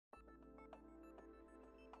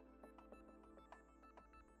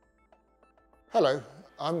Hello,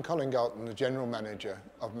 I'm Colin Galton, the General Manager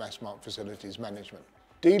of Massmart Facilities Management.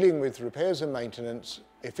 Dealing with repairs and maintenance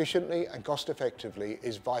efficiently and cost effectively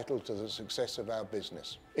is vital to the success of our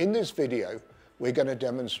business. In this video, we're going to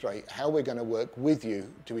demonstrate how we're going to work with you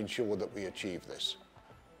to ensure that we achieve this.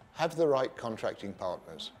 Have the right contracting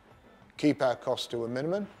partners, keep our costs to a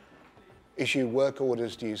minimum, issue work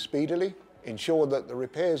orders to you speedily, ensure that the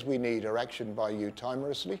repairs we need are actioned by you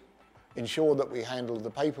timeously, ensure that we handle the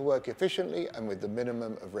paperwork efficiently and with the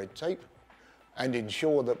minimum of red tape, and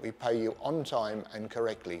ensure that we pay you on time and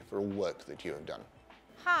correctly for all work that you have done.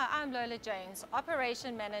 Hi, I'm Lola Jones,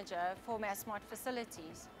 Operation Manager for Massmart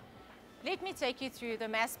Facilities. Let me take you through the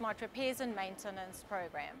Massmart Repairs and Maintenance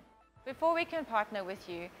Program. Before we can partner with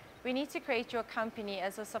you, we need to create your company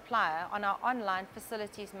as a supplier on our online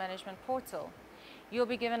facilities management portal. You'll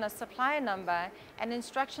be given a supplier number and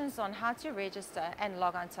instructions on how to register and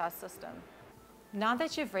log onto our system. Now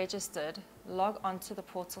that you've registered, log onto the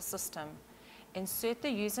portal system. Insert the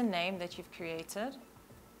username that you've created,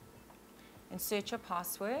 insert your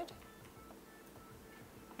password,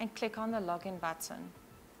 and click on the login button.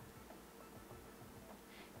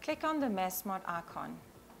 Click on the Massmart icon.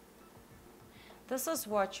 This is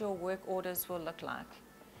what your work orders will look like.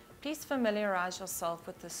 Please familiarize yourself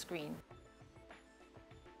with the screen.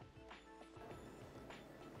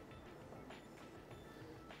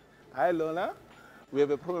 Hi Lola, we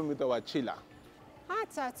have a problem with our chiller. Hi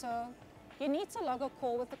Tato, you need to log a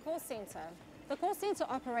call with the call center. The call center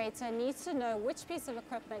operator needs to know which piece of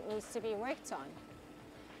equipment needs to be worked on.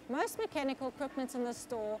 Most mechanical equipment in the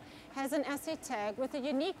store has an asset tag with a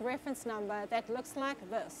unique reference number that looks like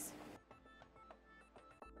this.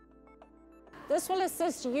 This will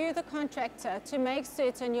assist you, the contractor, to make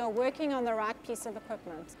certain you're working on the right piece of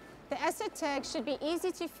equipment. The asset tag should be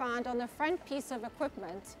easy to find on the front piece of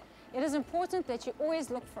equipment. It is important that you always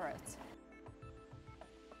look for it.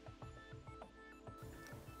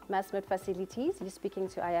 Massmart Facilities, you're speaking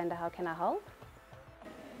to Ayanda. How can I help?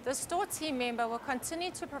 The store team member will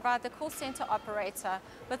continue to provide the call center operator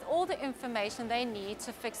with all the information they need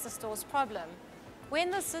to fix the store's problem. When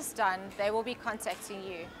this is done, they will be contacting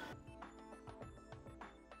you.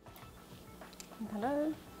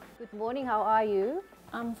 Hello. Good morning, how are you?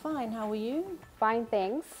 I'm fine, how are you? Fine,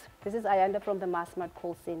 thanks. This is Ayanda from the Massmart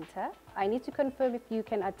call center. I need to confirm if you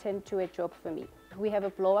can attend to a job for me. We have a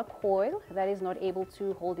blower coil that is not able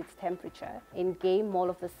to hold its temperature in Game Mall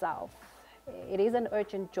of the South. It is an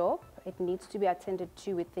urgent job. It needs to be attended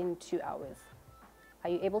to within 2 hours. Are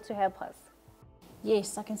you able to help us?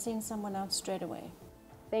 Yes, I can send someone out straight away.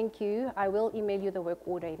 Thank you. I will email you the work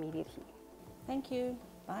order immediately. Thank you.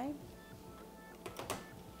 Bye.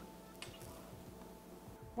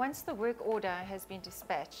 Once the work order has been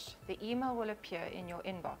dispatched, the email will appear in your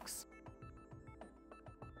inbox.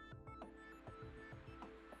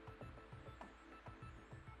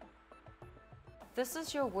 This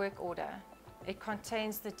is your work order. It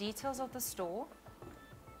contains the details of the store,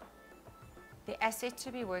 the asset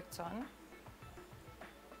to be worked on,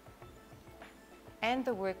 and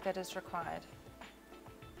the work that is required.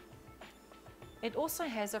 It also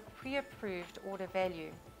has a pre-approved order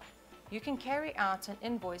value. You can carry out an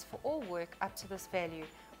invoice for all work up to this value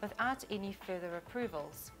without any further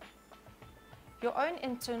approvals. Your own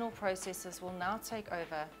internal processes will now take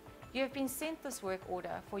over. You have been sent this work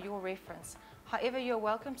order for your reference. However, you're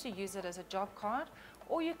welcome to use it as a job card,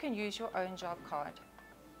 or you can use your own job card.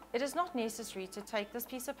 It is not necessary to take this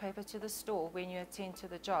piece of paper to the store when you attend to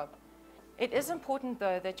the job. It is important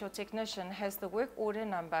though that your technician has the work order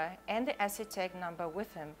number and the asset tag number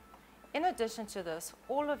with him. In addition to this,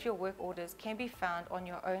 all of your work orders can be found on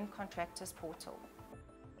your own contractors portal.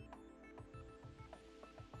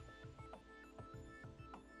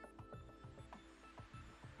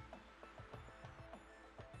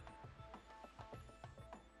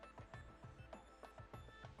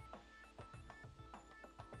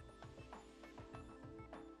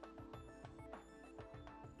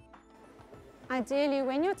 Ideally,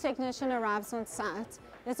 when your technician arrives on site,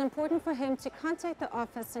 it's important for him to contact the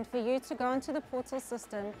office and for you to go onto the portal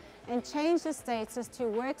system and change the status to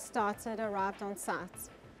work started, arrived on site.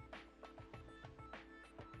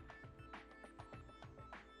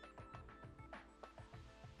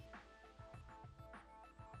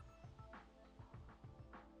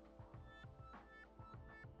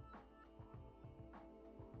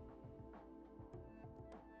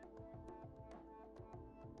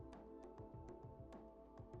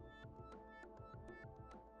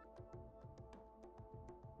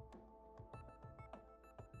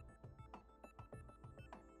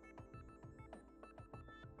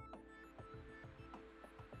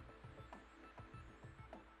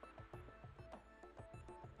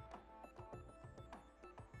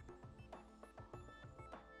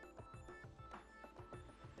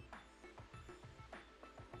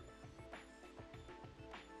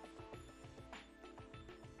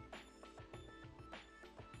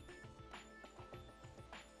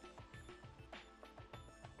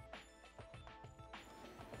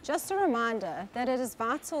 Just a reminder that it is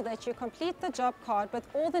vital that you complete the job card with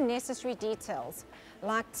all the necessary details,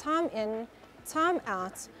 like time in, time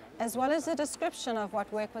out, as well as a description of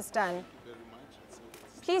what work was done.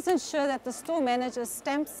 Please ensure that the store manager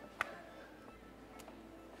stamps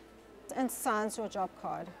and signs your job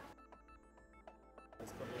card.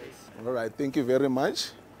 All right, thank you very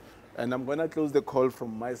much. And I'm going to close the call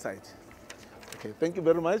from my side. Okay, thank you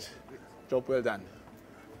very much. Job well done.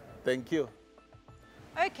 Thank you.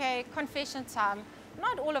 Okay, confession time.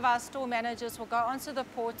 Not all of our store managers will go onto the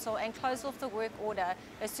portal and close off the work order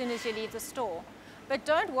as soon as you leave the store. But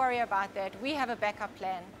don't worry about that, we have a backup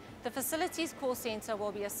plan. The facilities call center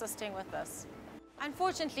will be assisting with this.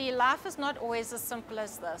 Unfortunately, life is not always as simple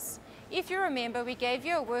as this. If you remember, we gave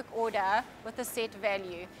you a work order with a set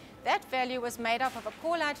value. That value was made up of a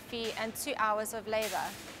call-out fee and 2 hours of labor.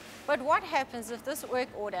 But what happens if this work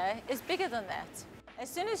order is bigger than that? As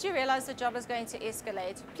soon as you realize the job is going to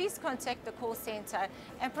escalate, please contact the call center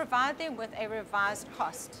and provide them with a revised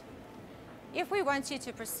cost. If we want you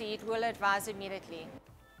to proceed, we'll advise immediately.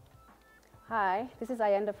 Hi, this is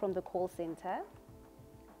Ayanda from the call center.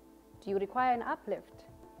 Do you require an uplift?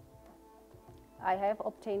 I have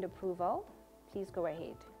obtained approval. Please go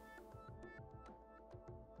ahead.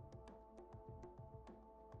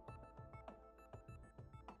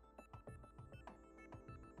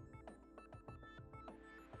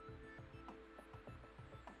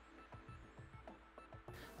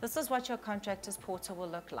 This is what your contractors portal will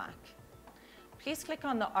look like. Please click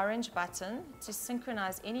on the orange button to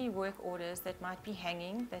synchronize any work orders that might be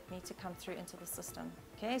hanging that need to come through into the system.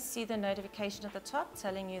 Okay, see the notification at the top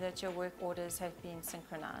telling you that your work orders have been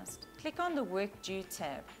synchronized. Click on the work due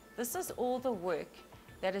tab. This is all the work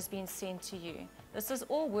that has been sent to you. This is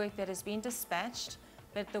all work that has been dispatched,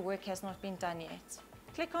 but the work has not been done yet.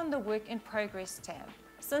 Click on the work in progress tab.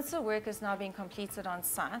 Since the work is now being completed on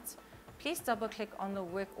site, please double click on the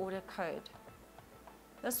work order code.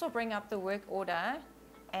 This will bring up the work order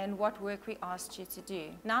and what work we asked you to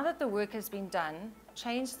do. Now that the work has been done,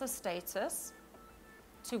 change the status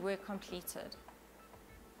to work completed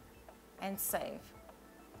and save.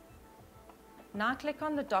 Now click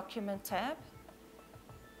on the document tab.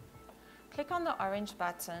 Click on the orange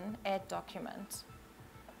button, add document.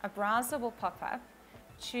 A browser will pop up.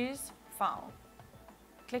 Choose file.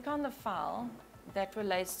 Click on the file that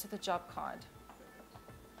relates to the job card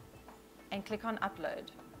and click on upload.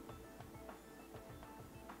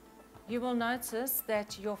 You will notice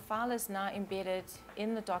that your file is now embedded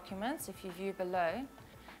in the documents if you view below.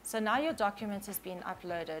 So now your document has been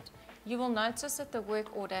uploaded. You will notice that the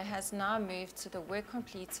work order has now moved to the work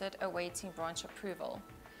completed awaiting branch approval.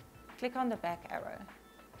 Click on the back arrow.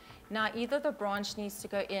 Now either the branch needs to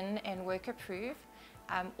go in and work approve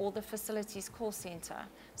or the facilities call center.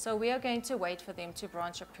 So we are going to wait for them to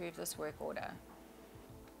branch approve this work order.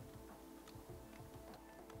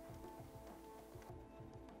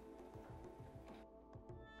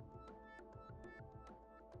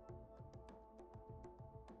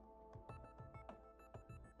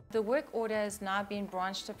 The work order has now been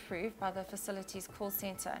branched approved by the facilities call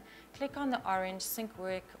center. Click on the orange sync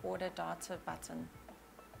work order data button.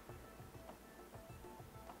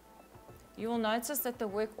 You will notice that the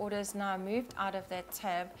work order is now moved out of that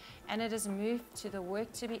tab and it is moved to the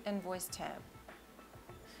work to be invoiced tab.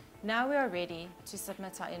 Now we are ready to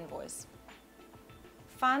submit our invoice.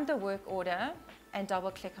 Find the work order and double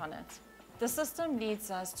click on it. The system leads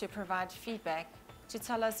us to provide feedback to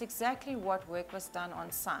tell us exactly what work was done on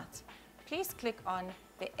site. Please click on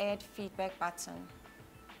the Add Feedback button.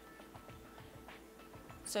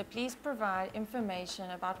 So please provide information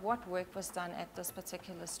about what work was done at this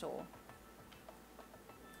particular store.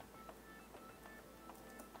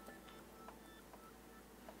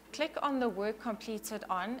 Click on the work completed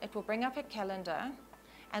on. It will bring up a calendar,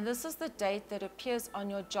 and this is the date that appears on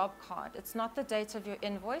your job card. It's not the date of your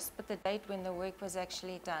invoice, but the date when the work was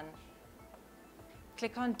actually done.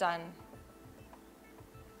 Click on Done.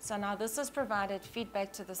 So now this has provided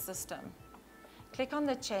feedback to the system. Click on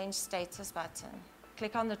the Change Status button.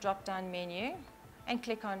 Click on the drop-down menu and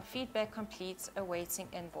click on Feedback Complete Awaiting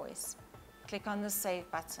Invoice. Click on the Save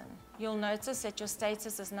button. You'll notice that your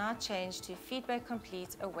status is now changed to Feedback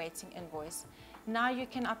Complete Awaiting Invoice. Now you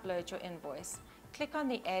can upload your invoice. Click on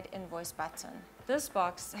the Add Invoice button. This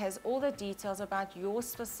box has all the details about your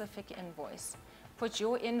specific invoice. Put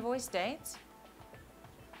your invoice date,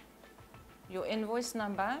 your invoice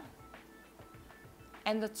number,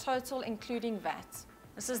 and the total including VAT.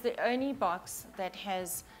 This is the only box that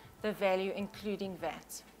has the value including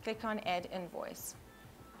VAT. Click on Add Invoice.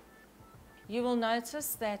 You will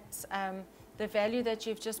notice that The value that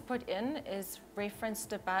you've just put in is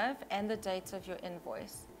referenced above and the date of your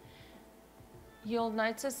invoice. You'll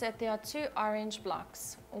notice that there are two orange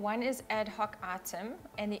blocks. One is ad hoc item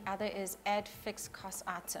and the other is add fixed cost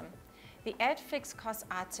item. The add fixed cost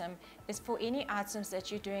item is for any items that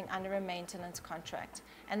you're doing under a maintenance contract,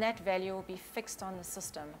 and that value will be fixed on the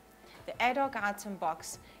system. The ad hoc item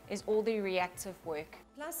box is all the reactive work,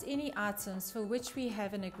 plus any items for which we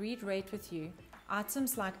have an agreed rate with you,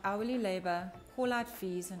 items like hourly labor, call-out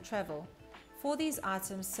fees and travel. For these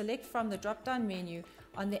items, select from the drop-down menu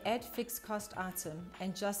on the add fixed cost item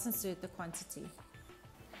and just insert the quantity.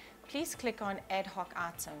 Please click on ad hoc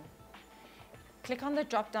item. Click on the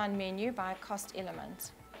drop-down menu by cost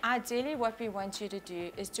element. Ideally, what we want you to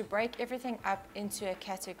do is to break everything up into a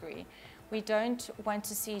category. We don't want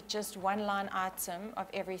to see just one line item of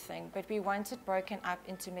everything, but we want it broken up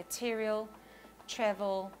into material,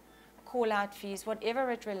 travel, call-out fees, whatever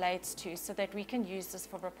it relates to, so that we can use this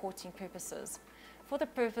for reporting purposes. For the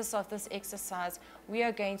purpose of this exercise, we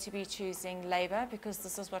are going to be choosing labor because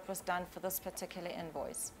this is what was done for this particular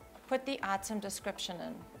invoice. Put the item description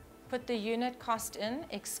in. Put the unit cost in,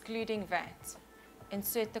 excluding VAT.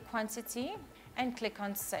 Insert the quantity and click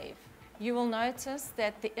on Save. You will notice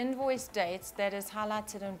that the invoice date that is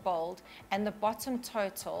highlighted in bold and the bottom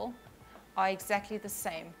total are exactly the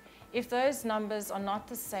same. If those numbers are not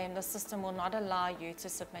the same, the system will not allow you to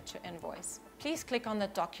submit your invoice. Please click on the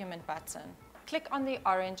Document button. Click on the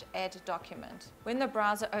orange Add Document. When the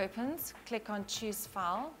browser opens, click on Choose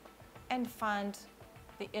File and find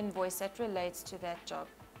the invoice that relates to that job.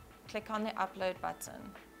 Click on the Upload button.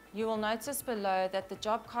 You will notice below that the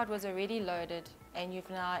job card was already loaded and you've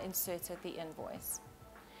now inserted the invoice.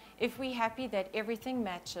 If we're happy that everything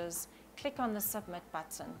matches, click on the Submit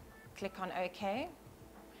button. Click on OK.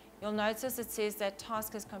 You'll notice it says that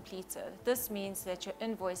task is completed. This means that your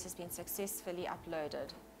invoice has been successfully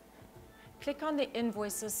uploaded. Click on the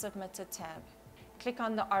Invoices Submitted tab. Click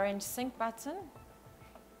on the orange Sync button.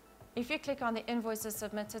 If you click on the Invoices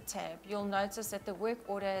Submitted tab, you'll notice that the work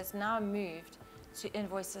order has now moved to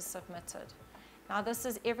Invoices Submitted. Now this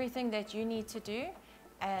is everything that you need to do,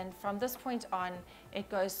 and from this point on, it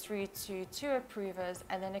goes through to two approvers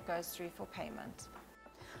and then it goes through for payment.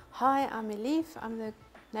 Hi, I'm Elif. I'm the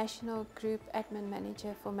National Group Admin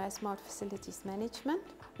Manager for Massmart Facilities Management.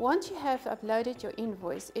 Once you have uploaded your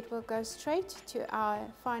invoice, it will go straight to our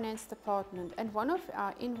finance department, and one of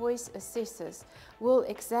our invoice assessors will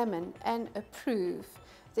examine and approve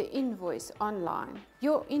the invoice online.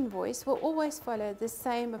 Your invoice will always follow the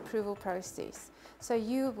same approval process, so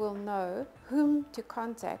you will know whom to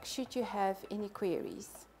contact should you have any queries.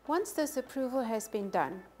 Once this approval has been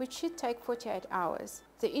done, which should take 48 hours,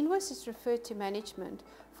 the invoice is referred to management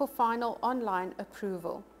for final online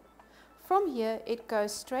approval. From here, it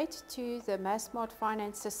goes straight to the Massmart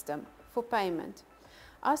finance system for payment.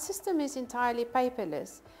 Our system is entirely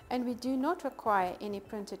paperless and we do not require any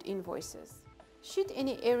printed invoices. Should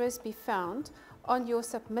any errors be found on your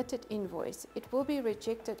submitted invoice, it will be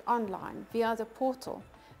rejected online via the portal,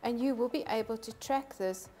 and you will be able to track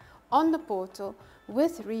this on the portal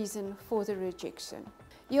with reason for the rejection.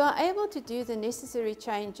 You are able to do the necessary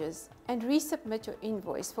changes and resubmit your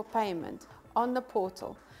invoice for payment on the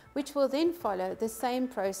portal, which will then follow the same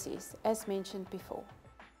process as mentioned before.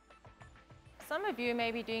 Some of you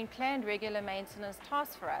may be doing planned regular maintenance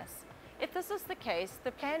tasks for us. If this is the case,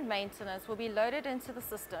 the planned maintenance will be loaded into the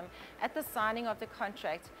system at the signing of the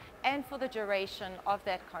contract and for the duration of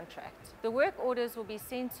that contract. The work orders will be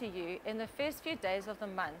sent to you in the first few days of the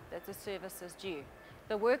month that the service is due.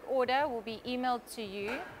 The work order will be emailed to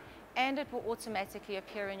you and it will automatically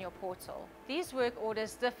appear in your portal. These work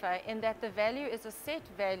orders differ in that the value is a set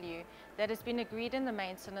value that has been agreed in the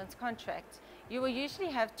maintenance contract. You will usually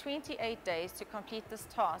have 28 days to complete this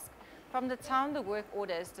task from the time the work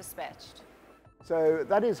order is dispatched. So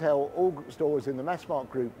that is how all stores in the Massmart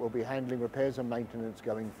Group will be handling repairs and maintenance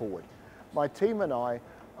going forward. My team and I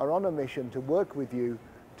are on a mission to work with you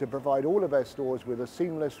to provide all of our stores with a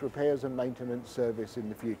seamless repairs and maintenance service in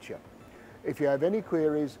the future. If you have any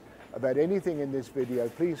queries about anything in this video,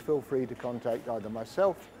 please feel free to contact either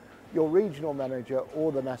myself, your regional manager,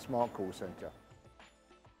 or the Massmart call centre.